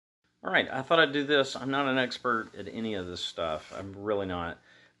All right, I thought I'd do this. I'm not an expert at any of this stuff. I'm really not.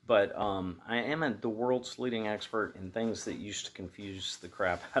 But I am the world's leading expert in things that used to confuse the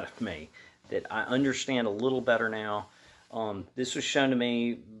crap out of me, that I understand a little better now. This was shown to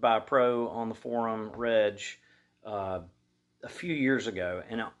me by a pro on the forum, Reg, a few years ago,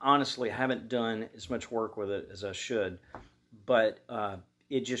 and I honestly haven't done as much work with it as I should, but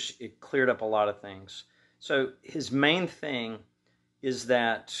it cleared up a lot of things. So his main thing is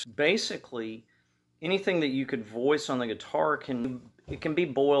that basically anything that you could voice on the guitar can be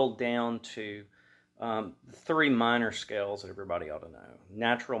boiled down to three minor scales that everybody ought to know.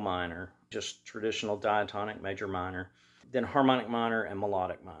 Natural minor, just traditional diatonic major minor, then harmonic minor and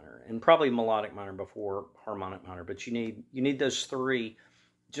melodic minor, and probably melodic minor before harmonic minor, but you need those three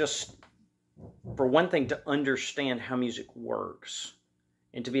just for one thing to understand how music works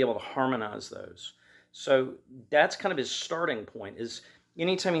and to be able to harmonize those. So that's kind of his starting point, is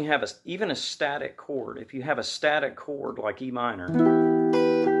anytime you have even a static chord, if you have a static chord like E minor,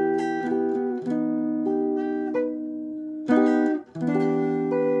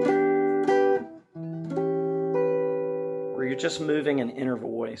 where you're just moving an inner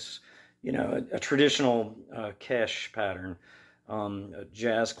voice, you know, a traditional Kesh pattern, a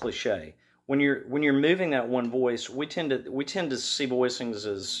jazz cliche. When you're moving that one voice, we tend to see voicings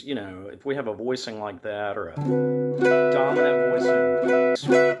as, you know, if we have a voicing like that or a dominant voicing,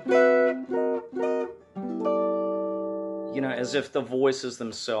 you know, as if the voices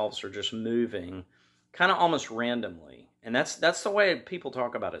themselves are just moving kind of almost randomly. And that's the way people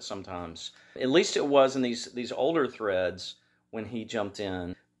talk about it sometimes. At least it was in these older threads when he jumped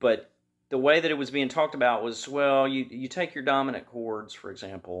in. But the way that it was being talked about was, well, you take your dominant chords, for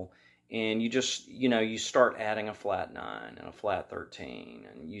example, and you just, you know, you start adding a flat 9 and a flat 13,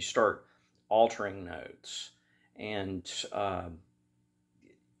 and you start altering notes. And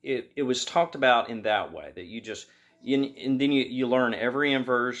it was talked about in that way, that and then you learn every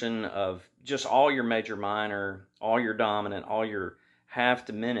inversion of just all your major minor, all your dominant, all your half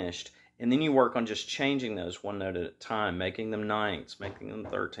diminished, and then you work on just changing those one note at a time, making them ninths, making them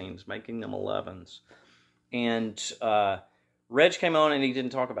 13s, making them 11s. And Reg came on and he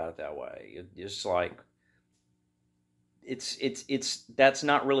didn't talk about it that way. It's like, that's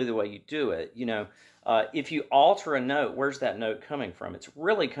not really the way you do it. You know, if you alter a note, where's that note coming from? It's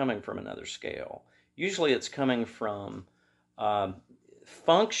really coming from another scale. Usually it's coming from,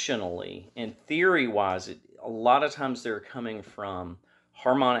 functionally and theory-wise, a lot of times they're coming from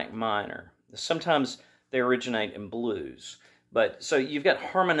harmonic minor. Sometimes they originate in blues. But so you've got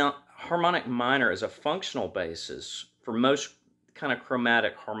harmonic minor as a functional basis for most kind of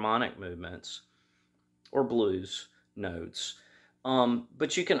chromatic harmonic movements or blues notes.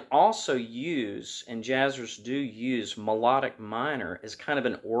 But you can also use, and jazzers do use, melodic minor as kind of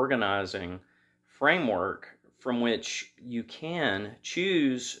an organizing framework from which you can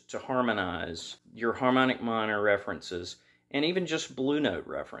choose to harmonize your harmonic minor references and even just blue note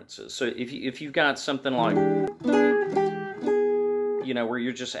references. So if you've got something like, you know, where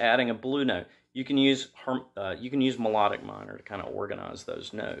you're just adding a blue note, you can use melodic minor to kind of organize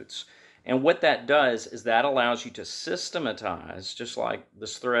those notes. And what that does is that allows you to systematize, just like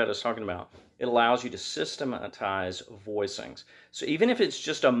this thread is talking about, it allows you to systematize voicings. So even if it's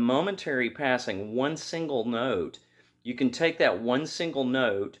just a momentary passing, one single note, you can take that one single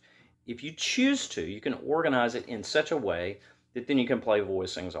note, if you choose to, you can organize it in such a way that then you can play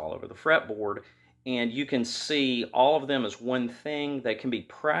voicings all over the fretboard, and you can see all of them as one thing. They can be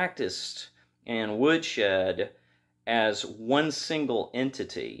practiced and woodshed as one single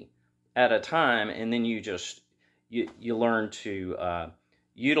entity at a time, and then you learn to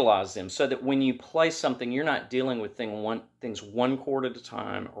utilize them so that when you play something, you're not dealing with things one chord at a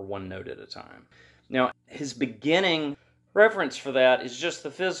time or one note at a time. Now, his beginning reference for that is just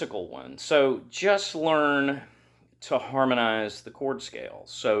the physical one. So just learn to harmonize the chord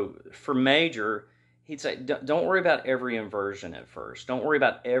scales. So for major, he'd say, don't worry about every inversion at first. Don't worry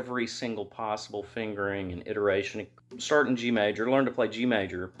about every single possible fingering and iteration. Start in G major, learn to play G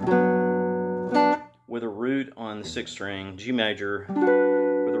major with a root on the 6th string, G major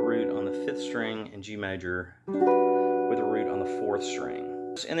with a root on the 5th string, and G major with a root on the 4th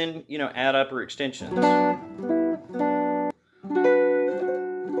string. And then, you know, add upper extensions.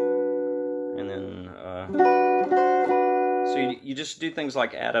 And then, so you just do things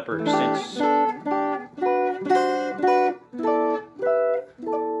like add upper extensions.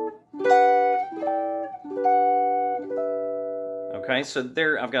 Okay, so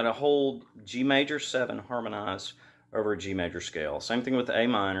there I've got a whole G major 7 harmonized over a G major scale. Same thing with A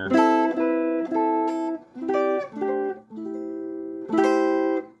minor.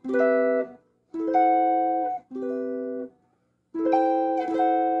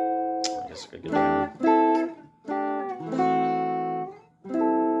 Let's go get down.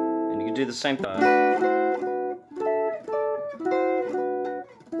 And you can do the same thing.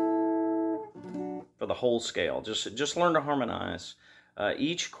 For the whole scale. Just learn to harmonize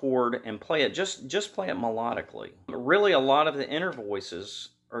each chord and play it. Just play it melodically. Really, a lot of the inner voices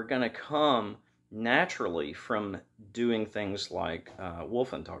are going to come naturally from doing things like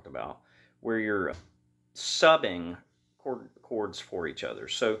Wolfen talked about, where you're subbing chords for each other.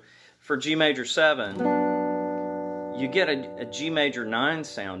 So for G major 7, you get a G major 9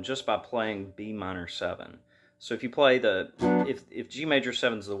 sound just by playing B minor 7. So if you play if G major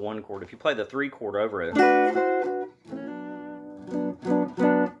 7 is the 1 chord, if you play the 3 chord over it,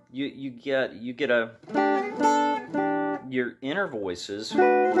 you get your inner voices.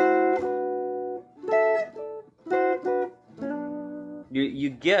 You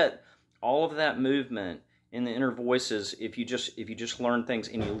get all of that movement in the inner voices if you just learn things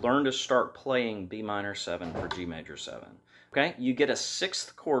and you learn to start playing B minor 7 for G major 7. Okay, you get a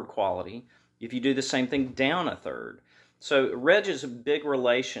 6th chord quality if you do the same thing down a 3rd. So Reg's big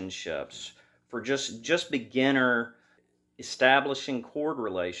relationships for just beginner establishing chord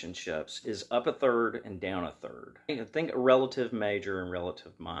relationships is up a 3rd and down a 3rd. Think relative major and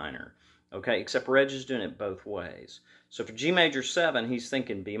relative minor. Okay, except Reg is doing it both ways. So for G major 7, he's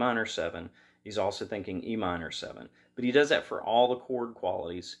thinking B minor 7. He's also thinking E minor 7. But he does that for all the chord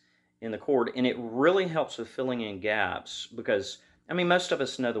qualities in the chord, and it really helps with filling in gaps because, I mean, most of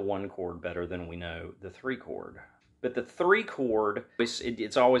us know the 1 chord better than we know the 3 chord. But the 3 chord,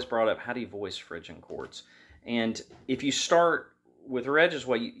 it's always brought up, how do you voice Phrygian chords? And if you start with Reg's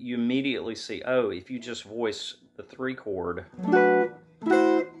way, you immediately see, oh, if you just voice the 3 chord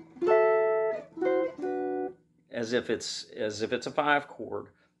as if it's a 5 chord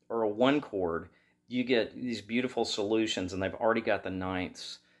or a 1 chord, you get these beautiful solutions, and they've already got the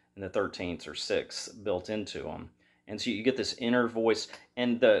 9ths and the 13ths or 6ths built into them. And so you get this inner voice,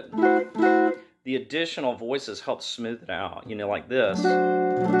 and the additional voices help smooth it out. You know, like this.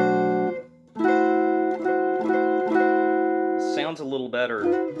 Sounds a little better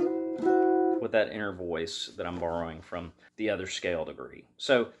with that inner voice that I'm borrowing from the other scale degree.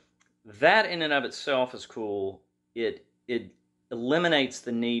 So that in and of itself is cool. It eliminates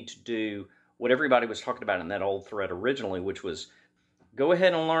the need to do what everybody was talking about in that old thread originally, which was go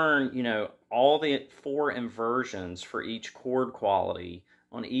ahead and learn, you know, all the 4 inversions for each chord quality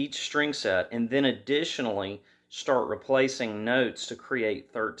on each string set, and then additionally start replacing notes to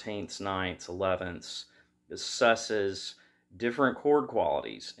create 13ths, 9ths, 11ths, the susses, different chord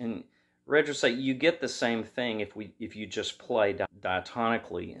qualities. And Reg would say you get the same thing if you just play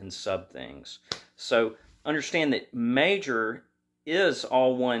diatonically and sub things. So understand that major is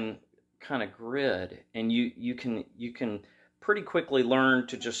all one kind of grid, and you can pretty quickly learn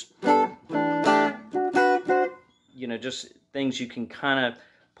to just, you know, just things you can kind of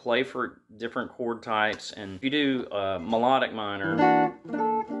play for different chord types. And if you do melodic minor,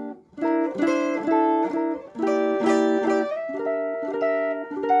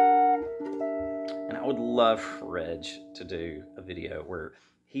 and I would love for Reg to do a video where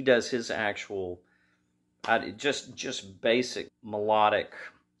he does his actual just basic melodic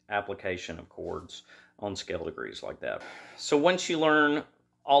application of chords on scale degrees like that. So once you learn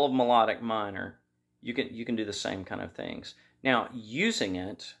all of melodic minor, you can do the same kind of things. Now, using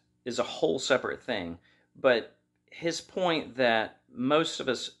it is a whole separate thing, but his point that most of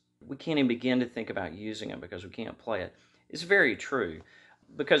us, we can't even begin to think about using it because we can't play it, is very true.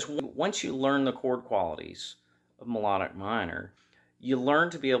 Because once you learn the chord qualities of melodic minor, you learn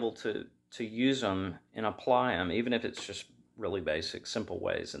to be able to use them and apply them, even if it's just really basic, simple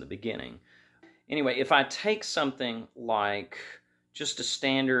ways in the beginning. Anyway, if I take something like just a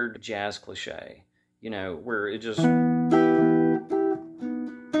standard jazz cliche, you know, where it just...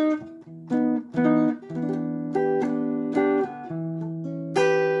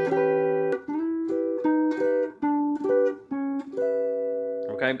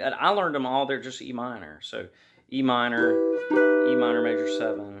 Okay, and I learned them all, they're just E minor. So E minor major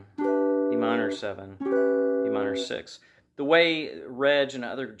 7, E minor 7, E minor 6. The way Reg and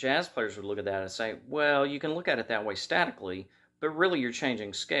other jazz players would look at that is say, well, you can look at it that way statically, but really you're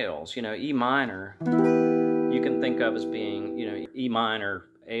changing scales. You know, E minor, you can think of as being, you know, E minor,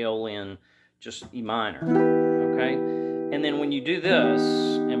 Aeolian, just E minor, okay? And then when you do this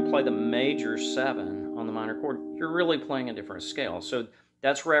and play the major 7 on the minor chord, you're really playing a different scale. So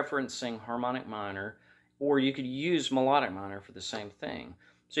that's referencing harmonic minor, or you could use melodic minor for the same thing.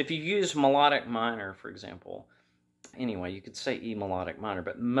 So if you use melodic minor, for example, anyway, you could say E melodic minor,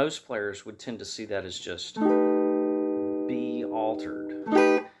 but most players would tend to see that as just B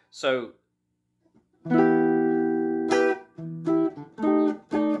altered. So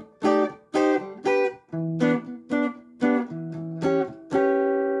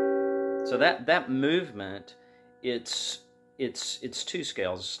So that movement, it's two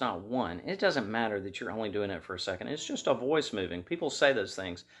scales. It's not one. It doesn't matter that you're only doing it for a second. It's just a voice moving. People say those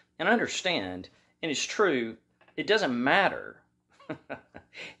things, and I understand, and it's true. It doesn't matter.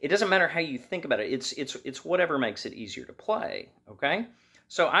 It doesn't matter how you think about it. It's whatever makes it easier to play. Okay,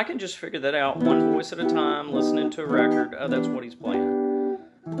 so I can just figure that out one voice at a time, listening to a record. Oh, that's what he's playing.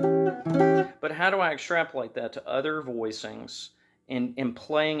 But how do I extrapolate that to other voicings and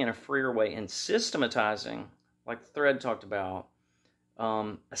playing in a freer way and systematizing, like the thread talked about,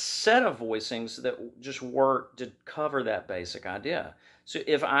 a set of voicings that just work to cover that basic idea. So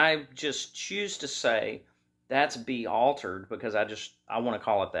if I just choose to say that's B altered because I want to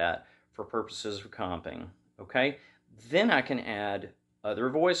call it that for purposes of comping, okay? Then I can add other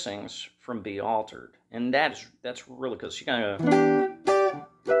voicings from B altered, and that's really cool. So you kind of go.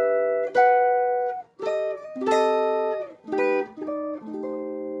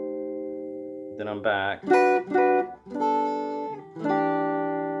 Then I'm back. And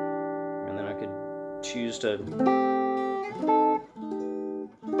then I could choose to.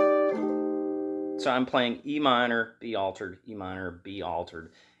 So I'm playing E minor, B altered, E minor, B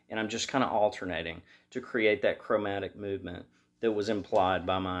altered. And I'm just kind of alternating to create that chromatic movement that was implied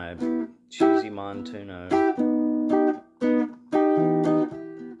by my cheesy montuno.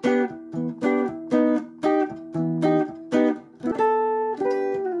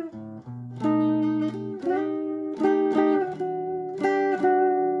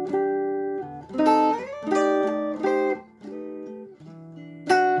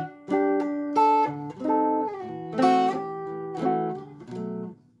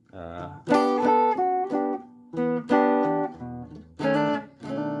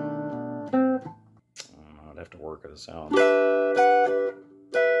 I'd have to work this out.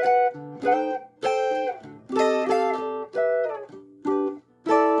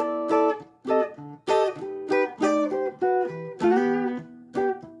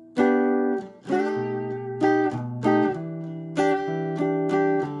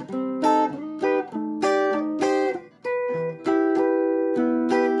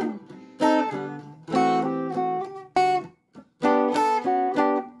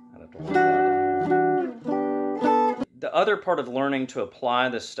 The other part of learning to apply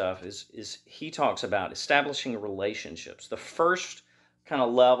this stuff is he talks about establishing relationships. The first kind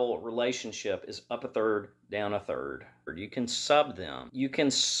of level relationship is up a third, down a third. You can sub them. You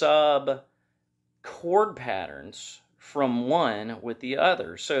can sub chord patterns from one with the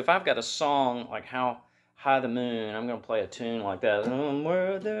other. So if I've got a song like How High the Moon, I'm going to play a tune like that.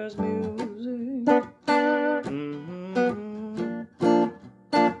 Where there's music.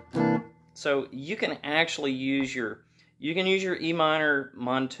 So you can actually use your E minor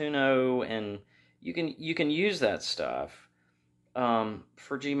montuno, and you can use that stuff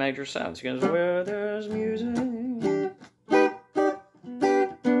for G major sounds. You can where there's music. So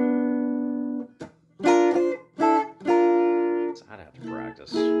I'd have to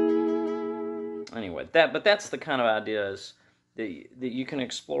practice. Anyway, that's the kind of ideas that you can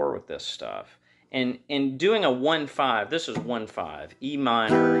explore with this stuff. And doing a 1-5, this is 1-5, E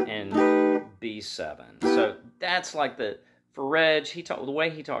minor and B7. So that's like for Reg, the way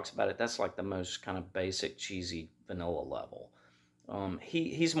he talks about it, that's like the most kind of basic, cheesy, vanilla level.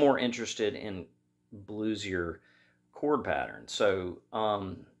 He's more interested in bluesier chord patterns. So,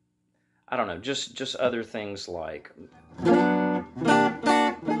 I don't know, just other things like...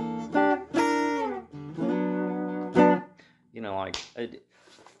 like...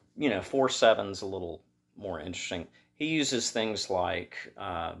 4/7's a little more interesting. He uses things like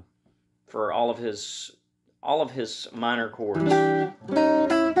for all of his minor chords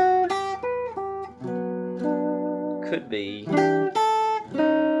could be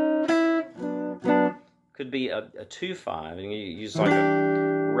a 2/5, and you use like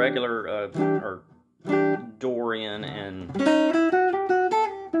a regular or Dorian and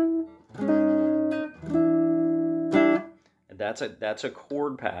that's a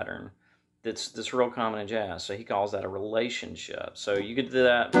chord pattern that's real common in jazz. So he calls that a relationship. So you could do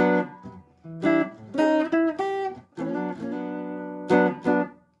that.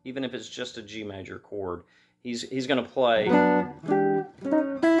 Even if it's just a G major chord, he's going to play.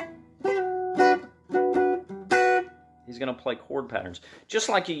 He's going to play chord patterns, just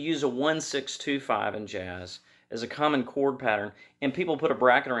like you use a 1-6-2-5 in jazz as a common chord pattern, and people put a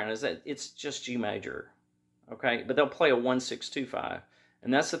bracket around it. Is that it's just G major. Okay, but they'll play a 1-6-2-5,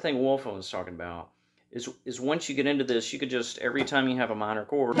 and that's the thing Wolfman was talking about. Is once you get into this, you could just every time you have a minor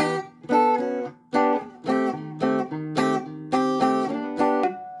chord, and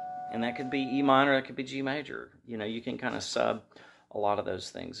that could be E minor, that could be G major. You can kind of sub a lot of those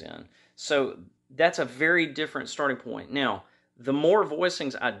things in. So that's a very different starting point. Now, the more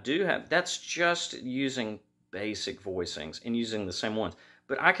voicings I do have, that's just using basic voicings and using the same ones.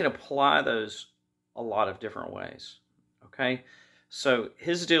 But I can apply those a lot of different ways. Okay? So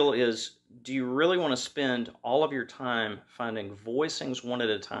his deal is, do you really want to spend all of your time finding voicings one at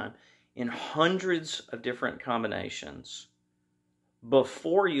a time in hundreds of different combinations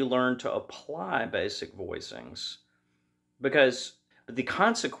before you learn to apply basic voicings? Because the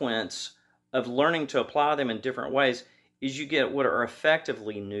consequence of learning to apply them in different ways is you get what are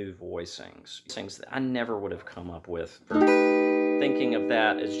effectively new voicings. Things that I never would have come up with for thinking of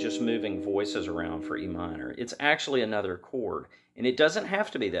that as just moving voices around for E minor. It's actually another chord, and it doesn't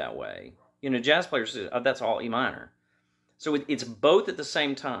have to be that way. You know, jazz players say, oh, that's all E minor. So it's both at the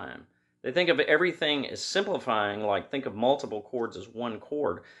same time. They think of everything as simplifying, like think of multiple chords as one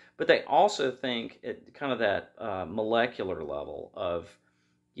chord, but they also think at kind of that molecular level of,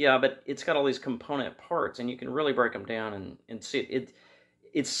 yeah, but it's got all these component parts, and you can really break them down and see it.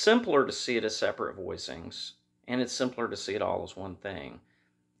 It's simpler to see it as separate voicings, and it's simpler to see it all as one thing.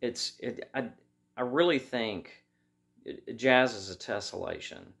 I really think jazz is a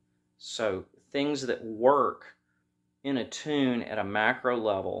tessellation. So things that work in a tune at a macro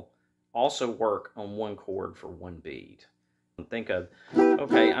level also work on one chord for one beat. Think of,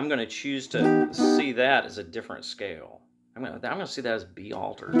 okay, I'm going to choose to see that as a different scale. I'm going to see that as B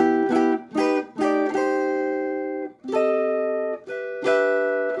altered.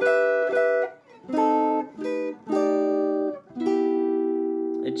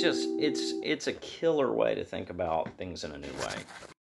 It's a killer way to think about things in a new way.